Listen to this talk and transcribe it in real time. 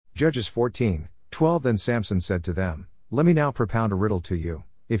Judges 14:12 Then Samson said to them, Let me now propound a riddle to you.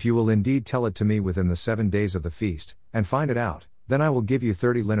 If you will indeed tell it to me within the 7 days of the feast, and find it out, then I will give you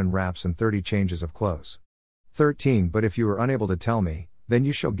 30 linen wraps and 30 changes of clothes. 13 But if you are unable to tell me, then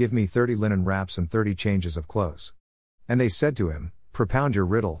you shall give me 30 linen wraps and 30 changes of clothes. And they said to him, Propound your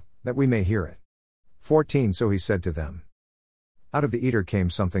riddle, that we may hear it. 14 So he said to them, Out of the eater came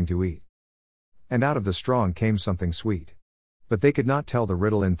something to eat, and out of the strong came something sweet. But they could not tell the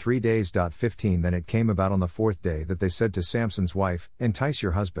riddle in 3 days. 15 Then it came about on the 4th day that they said to Samson's wife, Entice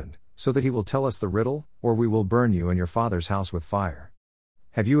your husband, so that he will tell us the riddle, or we will burn you and your father's house with fire.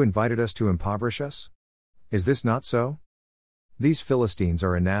 Have you invited us to impoverish us? Is this not so? These Philistines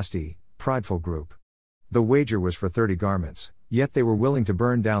are a nasty, prideful group. The wager was for 30 garments, yet they were willing to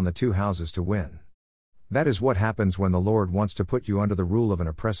burn down the 2 houses to win. That is what happens when the Lord wants to put you under the rule of an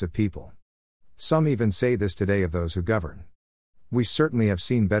oppressive people. Some even say this today of those who govern. We certainly have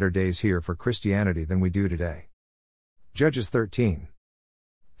seen better days here for Christianity than we do today. Judges 13.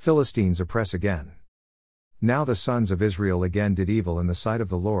 Philistines oppress again. Now the sons of Israel again did evil in the sight of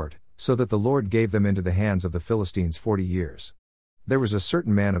the Lord, so that the Lord gave them into the hands of the Philistines 40 years. There was a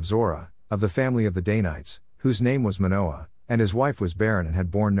certain man of Zorah, of the family of the Danites, whose name was Manoah, and his wife was barren and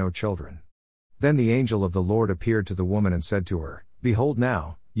had borne no children. Then the angel of the Lord appeared to the woman and said to her, Behold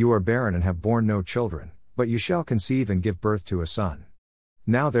now, you are barren and have borne no children, but you shall conceive and give birth to a son.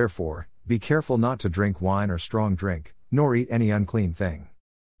 Now therefore, be careful not to drink wine or strong drink, nor eat any unclean thing.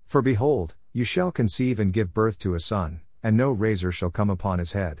 For behold, you shall conceive and give birth to a son, and no razor shall come upon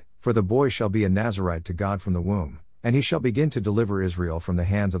his head, for the boy shall be a Nazirite to God from the womb, and he shall begin to deliver Israel from the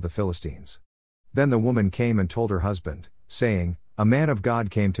hands of the Philistines. Then the woman came and told her husband, saying, A man of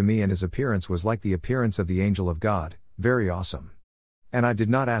God came to me and his appearance was like the appearance of the angel of God, very awesome. And I did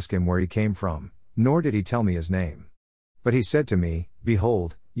not ask him where he came from, nor did he tell me his name. But he said to me,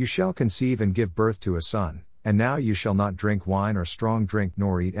 Behold, you shall conceive and give birth to a son, and now you shall not drink wine or strong drink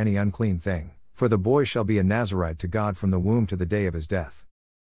nor eat any unclean thing, for the boy shall be a Nazirite to God from the womb to the day of his death.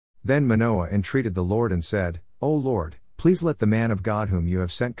 Then Manoah entreated the Lord and said, O Lord, please let the man of God whom you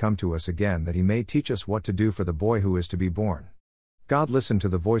have sent come to us again that he may teach us what to do for the boy who is to be born. God listened to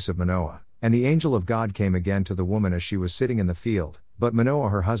the voice of Manoah, and the angel of God came again to the woman as she was sitting in the field, but Manoah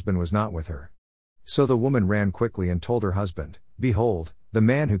her husband was not with her. So the woman ran quickly and told her husband, Behold, the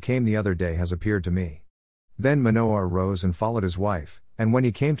man who came the other day has appeared to me. Then Manoah arose and followed his wife, and when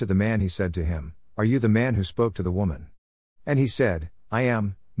he came to the man he said to him, Are you the man who spoke to the woman? And he said, I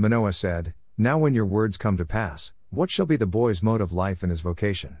am. Manoah said, Now when your words come to pass, what shall be the boy's mode of life and his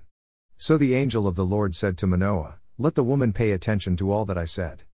vocation? So the angel of the Lord said to Manoah, Let the woman pay attention to all that I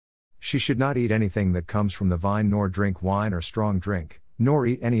said. She should not eat anything that comes from the vine nor drink wine or strong drink, nor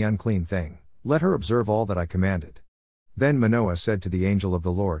eat any unclean thing. Let her observe all that I commanded. Then Manoah said to the angel of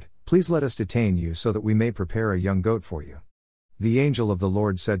the Lord, Please let us detain you so that we may prepare a young goat for you. The angel of the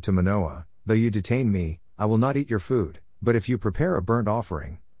Lord said to Manoah, Though you detain me, I will not eat your food, but if you prepare a burnt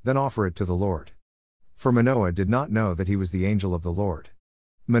offering, then offer it to the Lord. For Manoah did not know that he was the angel of the Lord.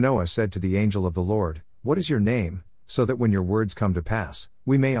 Manoah said to the angel of the Lord, What is your name, so that when your words come to pass,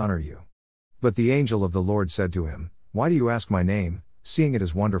 we may honor you? But the angel of the Lord said to him, Why do you ask my name, seeing it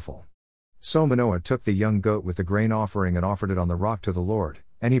is wonderful? So Manoah took the young goat with the grain offering and offered it on the rock to the Lord,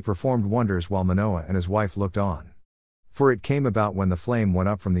 and he performed wonders while Manoah and his wife looked on. For it came about when the flame went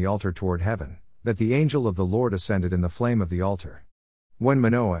up from the altar toward heaven, that the angel of the Lord ascended in the flame of the altar. When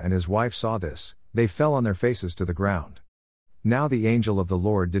Manoah and his wife saw this, they fell on their faces to the ground. Now the angel of the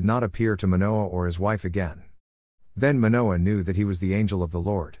Lord did not appear to Manoah or his wife again. Then Manoah knew that he was the angel of the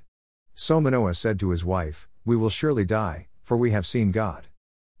Lord. So Manoah said to his wife, We will surely die, for we have seen God.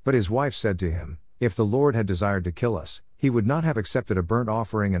 But his wife said to him, If the Lord had desired to kill us, he would not have accepted a burnt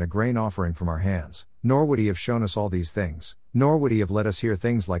offering and a grain offering from our hands, nor would he have shown us all these things, nor would he have let us hear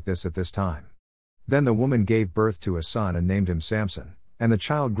things like this at this time. Then the woman gave birth to a son and named him Samson, and the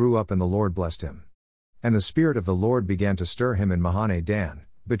child grew up and the Lord blessed him. And the Spirit of the Lord began to stir him in Mahane Dan,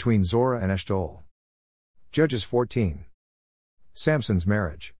 between Zorah and Eshtaol. Judges 14. Samson's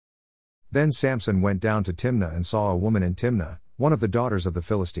marriage. Then Samson went down to Timnah and saw a woman in Timnah, one of the daughters of the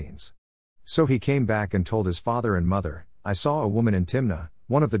Philistines. So he came back and told his father and mother, I saw a woman in Timnah,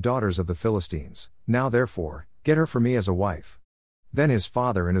 one of the daughters of the Philistines, now therefore, get her for me as a wife. Then his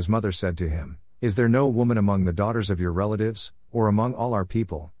father and his mother said to him, Is there no woman among the daughters of your relatives, or among all our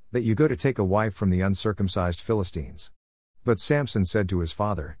people, that you go to take a wife from the uncircumcised Philistines? But Samson said to his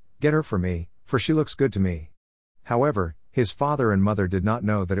father, Get her for me, for she looks good to me. However, his father and mother did not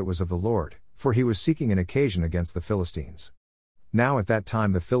know that it was of the Lord, for he was seeking an occasion against the Philistines. Now at that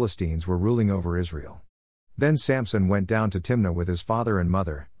time the Philistines were ruling over Israel. Then Samson went down to Timnah with his father and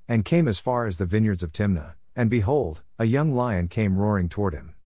mother, and came as far as the vineyards of Timnah, and behold, a young lion came roaring toward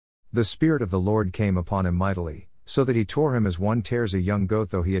him. The Spirit of the Lord came upon him mightily, so that he tore him as one tears a young goat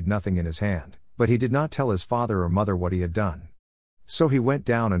though he had nothing in his hand, but he did not tell his father or mother what he had done. So he went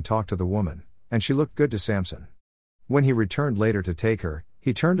down and talked to the woman, and she looked good to Samson. When he returned later to take her,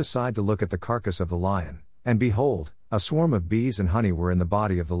 he turned aside to look at the carcass of the lion, and behold, a swarm of bees and honey were in the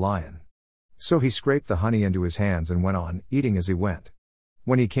body of the lion. So he scraped the honey into his hands and went on, eating as he went.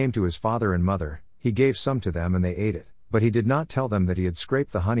 When he came to his father and mother, he gave some to them and they ate it, but he did not tell them that he had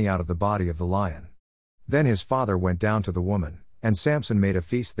scraped the honey out of the body of the lion. Then his father went down to the woman, and Samson made a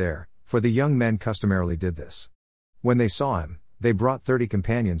feast there, for the young men customarily did this. When they saw him, they brought 30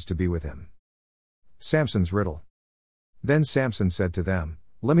 companions to be with him. Samson's riddle. Then Samson said to them,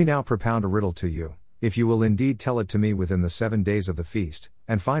 "Let me now propound a riddle to you. If you will indeed tell it to me within the 7 days of the feast,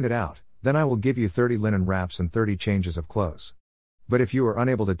 and find it out, then I will give you 30 linen wraps and 30 changes of clothes. But if you are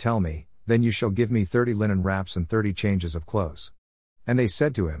unable to tell me, then you shall give me 30 linen wraps and 30 changes of clothes." And they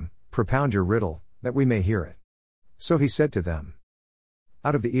said to him, "Propound your riddle, that we may hear it." So he said to them,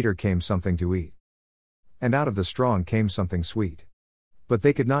 "Out of the eater came something to eat, and out of the strong came something sweet." But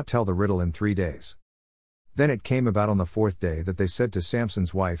they could not tell the riddle in 3 days. Then it came about on the 4th day that they said to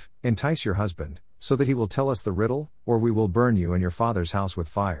Samson's wife, "Entice your husband, so that he will tell us the riddle, or we will burn you and your father's house with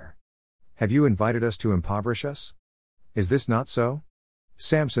fire. Have you invited us to impoverish us? Is this not so?"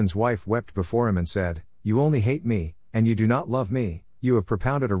 Samson's wife wept before him and said, "You only hate me, and you do not love me. You have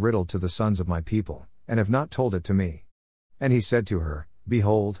propounded a riddle to the sons of my people, and have not told it to me." And he said to her,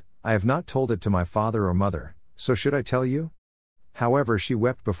 "Behold, I have not told it to my father or mother, so should I tell you?" However, she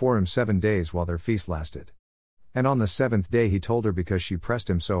wept before him 7 days while their feast lasted. And on the 7th day he told her because she pressed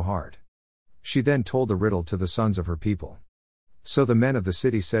him so hard. She then told the riddle to the sons of her people. So the men of the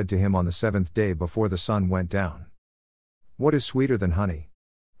city said to him on the 7th day before the sun went down, "What is sweeter than honey?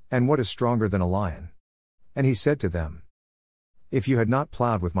 And what is stronger than a lion?" And he said to them, "If you had not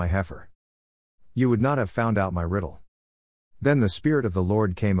plowed with my heifer, you would not have found out my riddle." Then the Spirit of the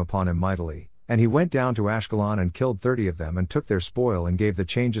Lord came upon him mightily, and he went down to Ashkelon and killed 30 of them and took their spoil and gave the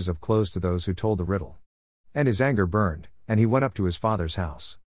changes of clothes to those who told the riddle. And his anger burned, and he went up to his father's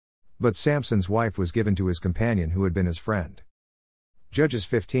house. But Samson's wife was given to his companion who had been his friend. Judges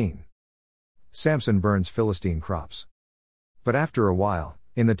 15. Samson burns Philistine crops. But after a while,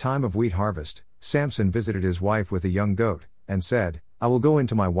 in the time of wheat harvest, Samson visited his wife with a young goat, and said, "I will go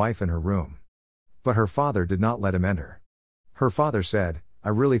into my wife in her room." But her father did not let him enter. Her father said, "I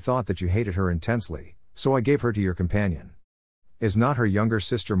really thought that you hated her intensely, so I gave her to your companion. Is not her younger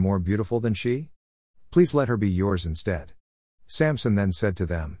sister more beautiful than she? Please let her be yours instead." Samson then said to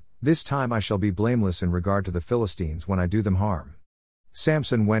them, "This time I shall be blameless in regard to the Philistines when I do them harm."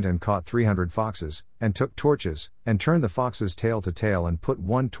 Samson went and caught 300 foxes, and took torches, and turned the foxes tail to tail and put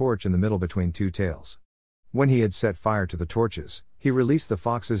one torch in the middle between 2 tails. When he had set fire to the torches, he released the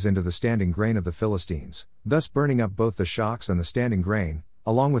foxes into the standing grain of the Philistines, thus burning up both the shocks and the standing grain,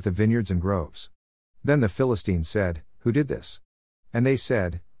 along with the vineyards and groves. Then the Philistines said, "Who did this?" And they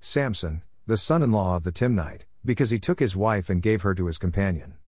said, "Samson, the son-in-law of the Timnite, because he took his wife and gave her to his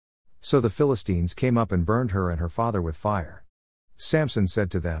companion." So the Philistines came up and burned her and her father with fire. Samson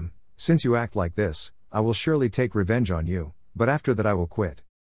said to them, "Since you act like this, I will surely take revenge on you, but after that I will quit."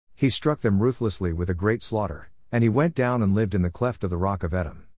 He struck them ruthlessly with a great slaughter, and he went down and lived in the cleft of the rock of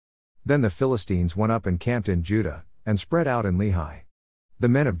Edom. Then the Philistines went up and camped in Judah, and spread out in Lehi. The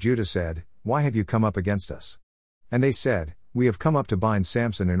men of Judah said, "Why have you come up against us?" And they said, "We have come up to bind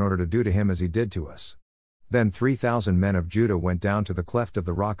Samson in order to do to him as he did to us." Then 3,000 men of Judah went down to the cleft of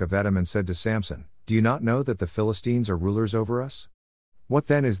the rock of Edom and said to Samson, "Do you not know that the Philistines are rulers over us? What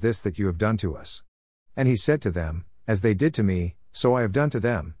then is this that you have done to us?" And he said to them, "As they did to me, so I have done to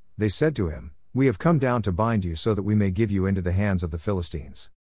them." They said to him, "We have come down to bind you so that we may give you into the hands of the Philistines."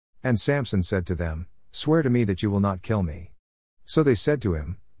 And Samson said to them, "Swear to me that you will not kill me." So they said to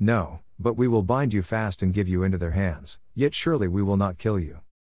him, "No, but we will bind you fast and give you into their hands, yet surely we will not kill you."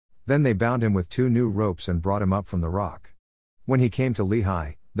 Then they bound him with 2 new ropes and brought him up from the rock. When he came to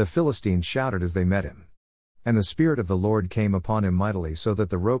Lehi, the Philistines shouted as they met him. And the Spirit of the Lord came upon him mightily so that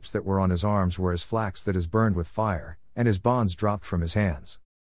the ropes that were on his arms were as flax that is burned with fire, and his bonds dropped from his hands.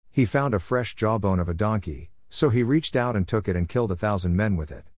 He found a fresh jawbone of a donkey, so he reached out and took it and killed 1,000 men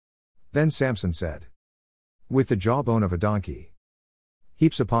with it. Then Samson said, "With the jawbone of a donkey,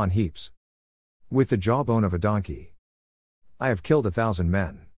 heaps upon heaps. With the jawbone of a donkey, I have killed 1,000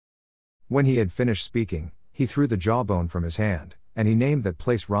 men." When he had finished speaking, he threw the jawbone from his hand, and he named that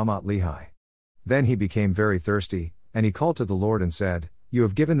place Ramoth Lehi. Then he became very thirsty, and he called to the Lord and said, "You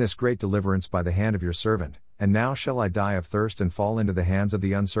have given this great deliverance by the hand of your servant, and now shall I die of thirst and fall into the hands of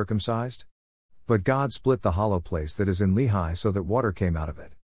the uncircumcised? But God split the hollow place that is in Lehi so that water came out of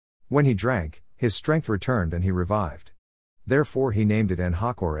it. When he drank, his strength returned and he revived. Therefore he named it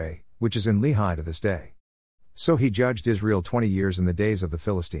En-Hakkore, which is in Lehi to this day. So he judged Israel 20 years in the days of the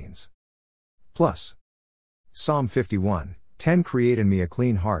Philistines. Plus. Psalm 51:10 Create in me a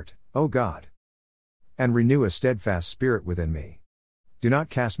clean heart, O God. And renew a steadfast spirit within me. Do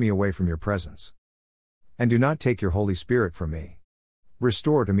not cast me away from your presence. And do not take your Holy Spirit from me.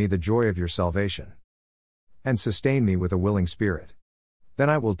 Restore to me the joy of your salvation. And sustain me with a willing spirit. Then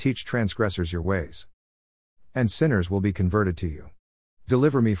I will teach transgressors your ways. And sinners will be converted to you.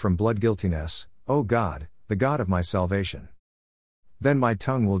 Deliver me from blood guiltiness, O God, the God of my salvation. Then my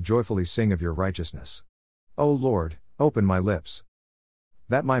tongue will joyfully sing of your righteousness. O Lord, open my lips,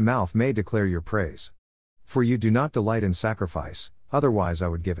 that my mouth may declare your praise. For you do not delight in sacrifice, otherwise I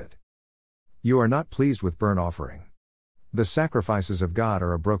would give it. You are not pleased with burnt offering. The sacrifices of God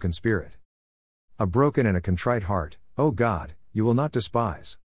are a broken spirit. A broken and a contrite heart, O God, you will not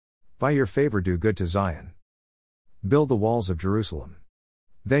despise. By your favor do good to Zion. Build the walls of Jerusalem.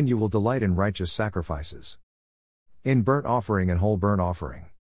 Then you will delight in righteous sacrifices. In burnt offering and whole burnt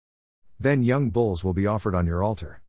offering. Then young bulls will be offered on your altar.